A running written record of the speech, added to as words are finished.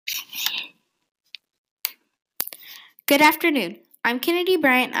Good afternoon. I'm Kennedy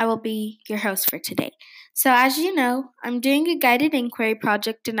Bryant. I will be your host for today. So, as you know, I'm doing a guided inquiry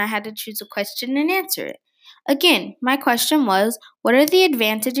project and I had to choose a question and answer it. Again, my question was, what are the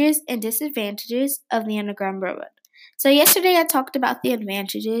advantages and disadvantages of the Underground Railroad? So, yesterday I talked about the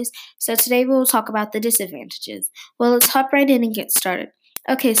advantages, so today we will talk about the disadvantages. Well, let's hop right in and get started.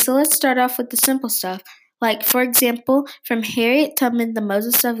 Okay, so let's start off with the simple stuff. Like, for example, from Harriet Tubman, The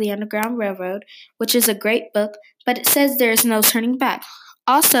Moses of the Underground Railroad, which is a great book, but it says there is no turning back.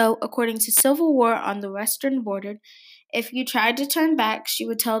 Also, according to Civil War on the western border, if you tried to turn back, she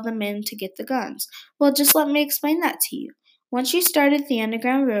would tell the men to get the guns. Well, just let me explain that to you. Once you started the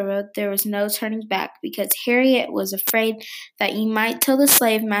Underground Railroad, there was no turning back because Harriet was afraid that you might tell the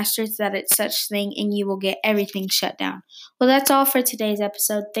slave masters that it's such thing and you will get everything shut down. Well, that's all for today's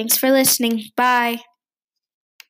episode. Thanks for listening. Bye.